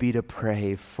would be to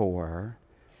pray for,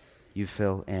 you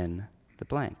fill in the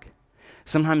blank.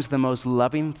 Sometimes the most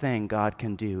loving thing God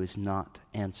can do is not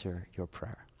answer your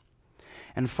prayer.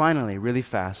 And finally, really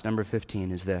fast, number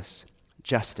 15 is this,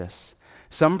 justice.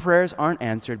 Some prayers aren't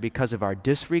answered because of our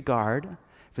disregard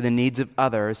for the needs of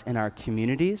others in our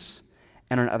communities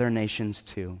and in other nations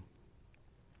too.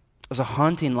 There's a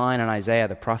haunting line in Isaiah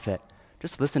the prophet.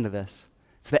 Just listen to this.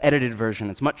 It's the edited version.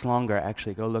 It's much longer,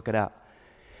 actually. Go look it up.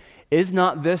 Is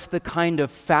not this the kind of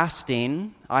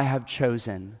fasting I have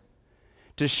chosen?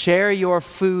 To share your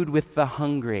food with the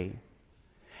hungry,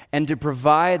 and to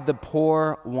provide the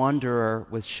poor wanderer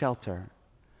with shelter.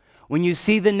 When you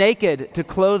see the naked, to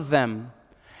clothe them,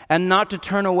 and not to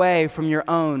turn away from your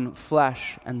own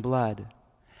flesh and blood.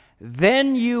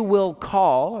 Then you will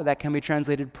call, or that can be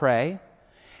translated pray,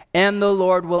 and the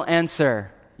Lord will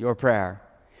answer your prayer.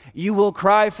 You will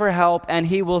cry for help, and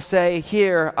he will say,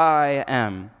 here I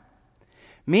am.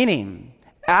 Meaning,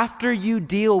 after you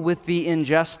deal with the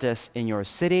injustice in your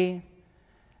city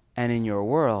and in your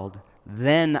world,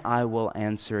 then I will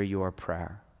answer your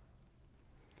prayer.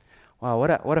 Wow,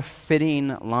 what a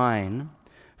fitting line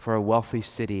for a wealthy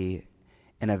city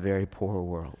in a very poor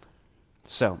world.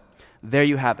 So, there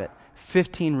you have it.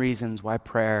 15 reasons why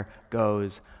prayer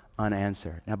goes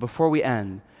unanswered. Now, before we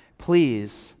end,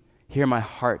 please hear my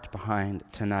heart behind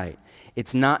tonight.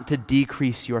 It's not to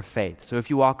decrease your faith. So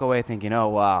if you walk away thinking, oh,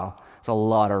 wow, there's a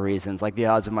lot of reasons. Like the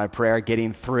odds of my prayer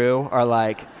getting through are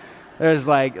there's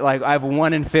I have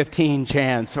 1 in 15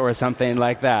 chance or something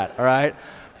like that, all right?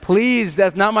 Please,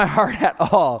 that's not my heart at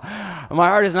all. My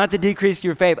heart is not to decrease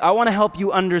your faith. I want to help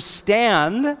you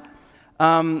understand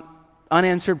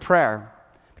unanswered prayer.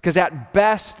 Because at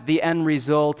best, the end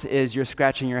result is you're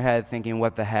scratching your head thinking,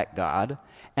 what the heck, God?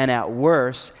 And at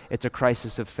worst, it's a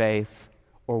crisis of faith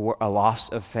or a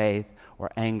loss of faith or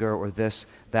anger or this,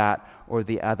 that, or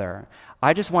the other.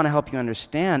 I just want to help you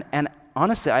understand, and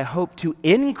honestly, I hope to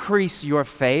increase your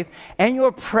faith and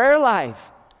your prayer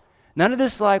life. None of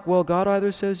this well, God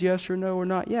either says yes or no or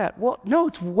not yet. Well, no,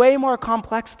 it's way more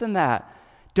complex than that.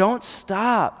 Don't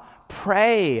stop.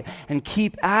 Pray and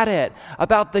keep at it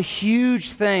about the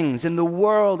huge things in the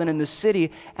world and in the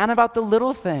city and about the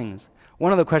little things.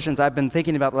 One of the questions I've been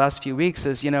thinking about the last few weeks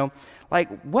is,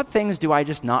 what things do I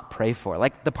just not pray for?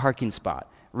 Like the parking spot.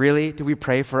 Really? Do we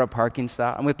pray for a parking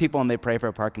spot? I'm with people and they pray for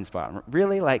a parking spot.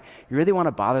 Really? You really want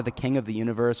to bother the king of the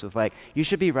universe with you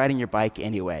should be riding your bike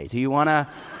anyway. Do you want to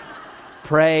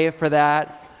pray for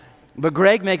that? But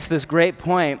Greg makes this great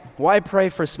point. Why pray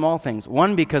for small things?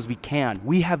 One, because we can.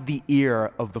 We have the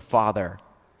ear of the Father.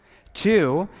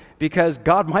 Two, because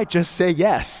God might just say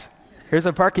yes. Here's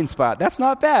a parking spot. That's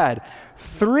not bad.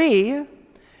 Three,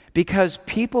 because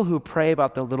people who pray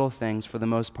about the little things, for the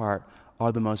most part,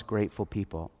 are the most grateful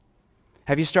people.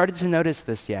 Have you started to notice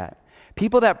this yet?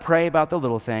 People that pray about the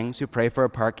little things, who pray for a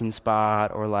parking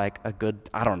spot or a good,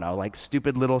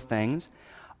 stupid little things,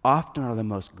 often are the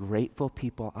most grateful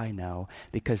people I know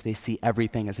because they see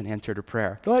everything as an answer to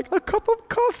prayer. They're like, a cup of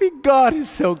coffee, God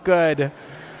is so good.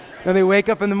 And they wake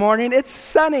up in the morning, it's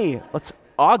sunny. It's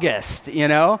August,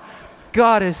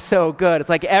 God is so good. It's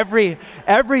like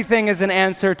everything is an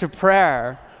answer to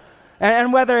prayer.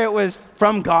 And whether it was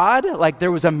from God, like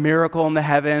there was a miracle in the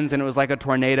heavens and it was like a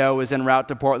tornado was en route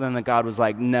to Portland and God was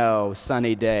like, no,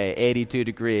 sunny day, 82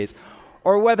 degrees.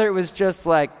 Or whether it was just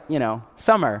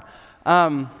summer.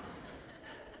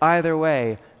 Either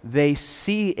way, they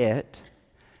see it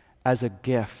as a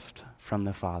gift from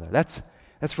the Father. That's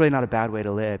really not a bad way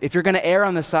to live. If you're going to err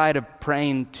on the side of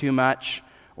praying too much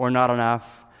or not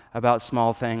enough about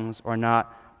small things or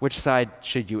not, which side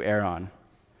should you err on?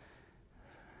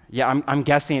 Yeah, I'm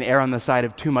guessing err on the side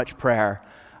of too much prayer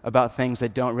about things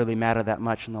that don't really matter that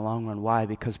much in the long run. Why?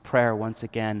 Because prayer, once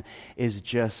again, is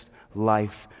just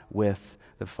life with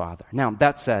the Father. Now,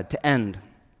 that said, to end,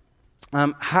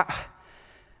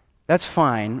 that's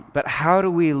fine, but how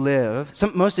do we live?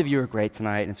 Most of you are great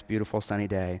tonight, and it's a beautiful sunny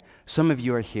day. Some of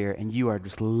you are here, and you are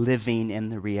just living in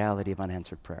the reality of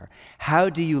unanswered prayer. How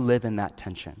do you live in that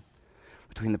tension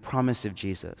between the promise of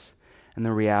Jesus and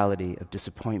the reality of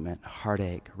disappointment,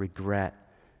 heartache, regret,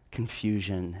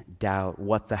 confusion, doubt?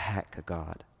 What the heck,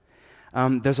 God?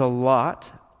 There's a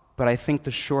lot, but I think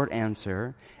the short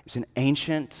answer is an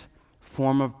ancient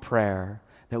form of prayer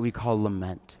that we call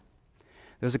lament.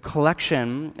 There's a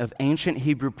collection of ancient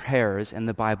Hebrew prayers in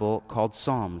the Bible called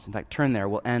Psalms. In fact, turn there.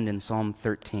 We'll end in Psalm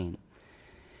 13.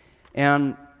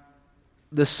 And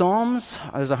the Psalms,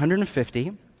 there's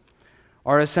 150,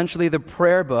 are essentially the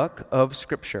prayer book of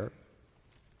Scripture.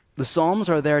 The Psalms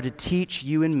are there to teach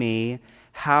you and me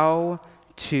how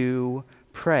to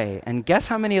pray. And guess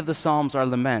how many of the Psalms are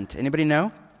lament? Anybody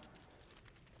know?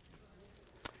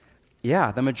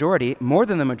 Yeah, the majority, more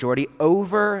than the majority,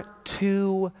 over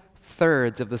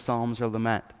 2/3 of the Psalms are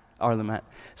lament.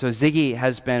 So Ziggy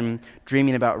has been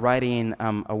dreaming about writing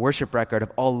a worship record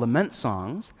of all lament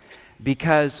songs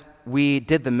because we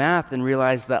did the math and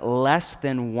realized that less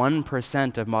than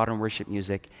 1% of modern worship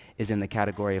music is in the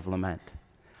category of lament.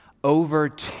 Over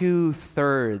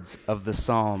 2/3 of the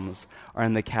Psalms are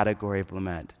in the category of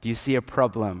lament. Do you see a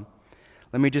problem?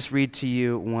 Let me just read to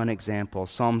you one example.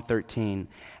 Psalm 13.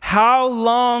 How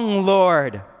long,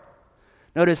 Lord?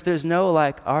 Notice there's no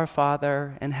our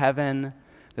Father in heaven.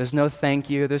 There's no thank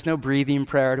you. There's no breathing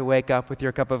prayer to wake up with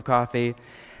your cup of coffee.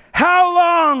 How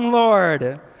long,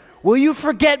 Lord? Will you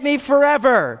forget me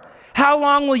forever? How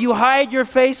long will you hide your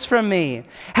face from me?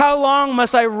 How long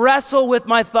must I wrestle with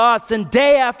my thoughts and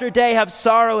day after day have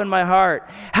sorrow in my heart?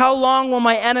 How long will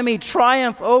my enemy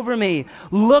triumph over me?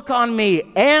 Look on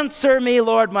me. Answer me,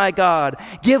 Lord my God.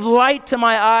 Give light to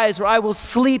my eyes or I will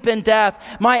sleep in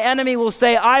death. My enemy will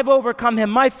say, I've overcome him.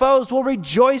 My foes will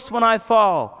rejoice when I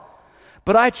fall.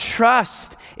 But I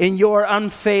trust in your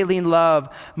unfailing love.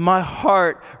 My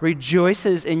heart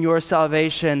rejoices in your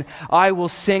salvation. I will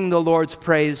sing the Lord's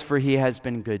praise, for he has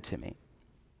been good to me.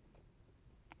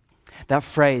 That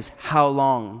phrase, how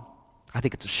long, I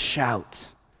think it's a shout,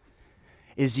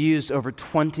 is used over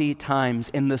 20 times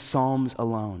in the Psalms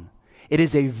alone. It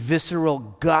is a visceral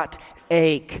gut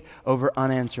ache over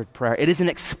unanswered prayer. It is an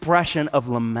expression of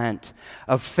lament,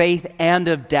 of faith and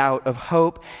of doubt, of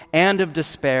hope and of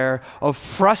despair, of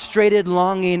frustrated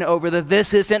longing over the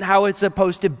this isn't how it's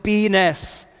supposed to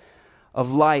be-ness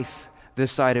of life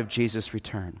this side of Jesus'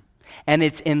 return. And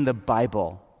it's in the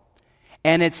Bible.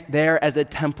 And it's there as a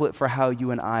template for how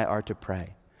you and I are to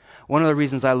pray. One of the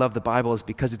reasons I love the Bible is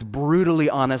because it's brutally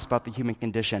honest about the human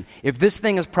condition. If this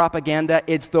thing is propaganda,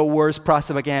 it's the worst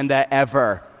propaganda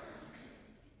ever.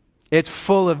 It's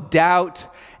full of doubt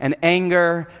and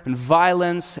anger and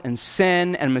violence and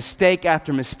sin and mistake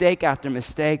after mistake after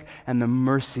mistake and the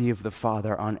mercy of the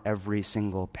Father on every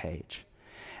single page.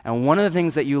 And one of the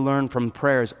things that you learn from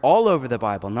prayers all over the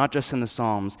Bible, not just in the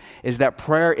Psalms, is that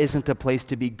prayer isn't a place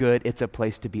to be good, it's a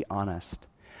place to be honest.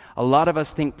 A lot of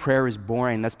us think prayer is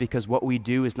boring. That's because what we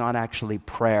do is not actually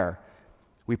prayer.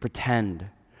 We pretend.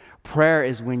 Prayer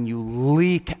is when you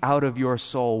leak out of your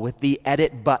soul with the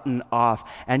edit button off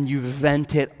and you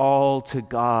vent it all to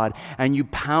God and you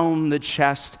pound the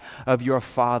chest of your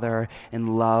Father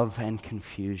in love and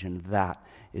confusion. That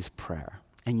is prayer.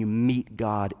 And you meet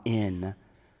God in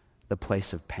the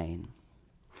place of pain.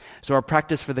 So our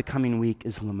practice for the coming week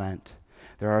is lament.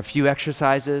 There are a few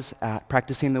exercises at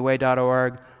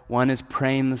practicingtheway.org. One is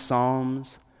praying the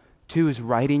Psalms. 2 is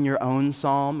writing your own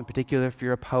psalm, in particular if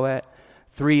you're a poet.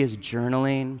 3 is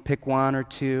journaling. Pick 1 or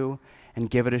 2 and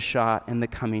give it a shot in the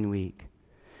coming week.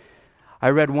 I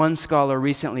read one scholar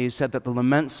recently who said that the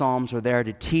lament psalms are there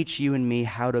to teach you and me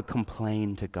how to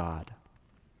complain to God.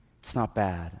 It's not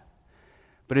bad.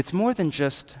 But it's more than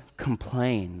just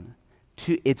complain.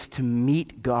 It's to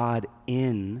meet God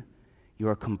in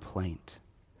your complaint.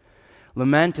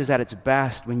 Lament is at its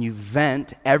best when you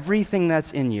vent everything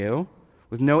that's in you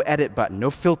with no edit button, no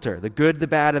filter, the good, the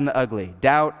bad, and the ugly,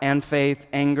 doubt and faith,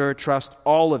 anger, trust,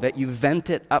 all of it. You vent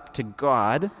it up to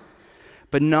God,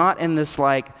 but not in this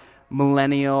like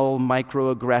millennial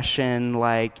microaggression,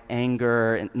 like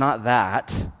anger, not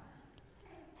that,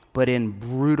 but in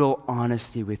brutal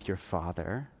honesty with your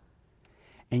Father,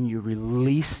 and you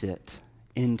release it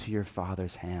into your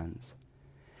Father's hands,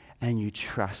 and you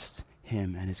trust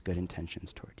Him and His good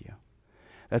intentions toward you.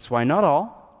 That's why not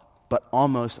all, but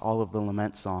almost all of the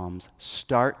lament psalms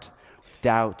start with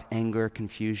doubt, anger,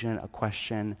 confusion, a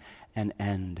question, and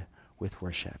end with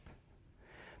worship.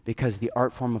 Because the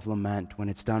art form of lament, when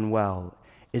it's done well,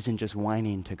 isn't just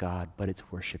whining to God, but it's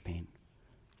worshiping.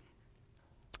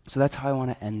 So that's how I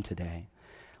want to end today.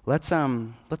 Let's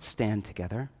stand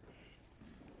together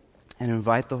and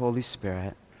invite the Holy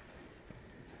Spirit.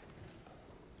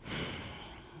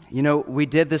 You know, we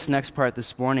did this next part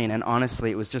this morning, and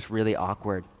honestly, it was just really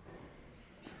awkward.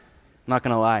 Not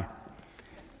going to lie.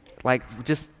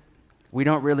 We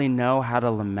don't really know how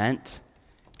to lament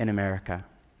in America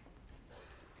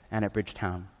and at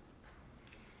Bridgetown.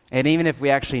 And even if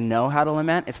we actually know how to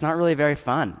lament, it's not really very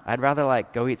fun. I'd rather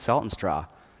go eat salt and straw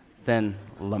than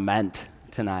lament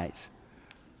tonight.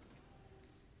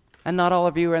 And not all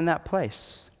of you are in that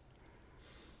place.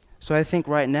 So I think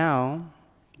right now,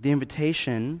 the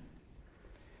invitation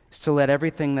is to let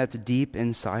everything that's deep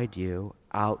inside you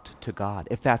out to God.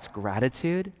 If that's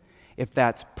gratitude, if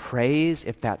that's praise,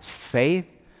 if that's faith,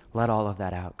 let all of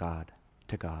that out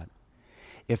to God.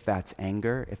 If that's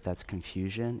anger, if that's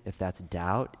confusion, if that's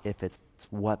doubt, if it's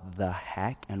what the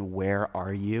heck and where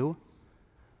are you,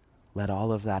 let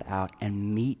all of that out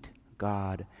and meet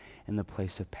God in the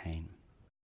place of pain.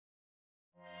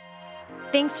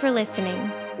 Thanks for listening.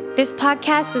 This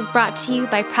podcast was brought to you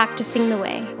by Practicing the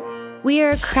Way. We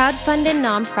are a crowd-funded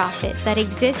nonprofit that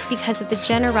exists because of the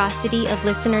generosity of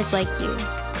listeners like you.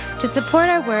 To support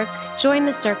our work, join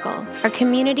The Circle, our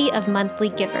community of monthly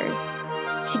givers.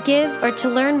 To give or to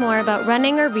learn more about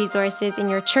running our resources in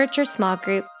your church or small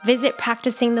group, visit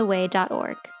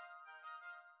practicingtheway.org.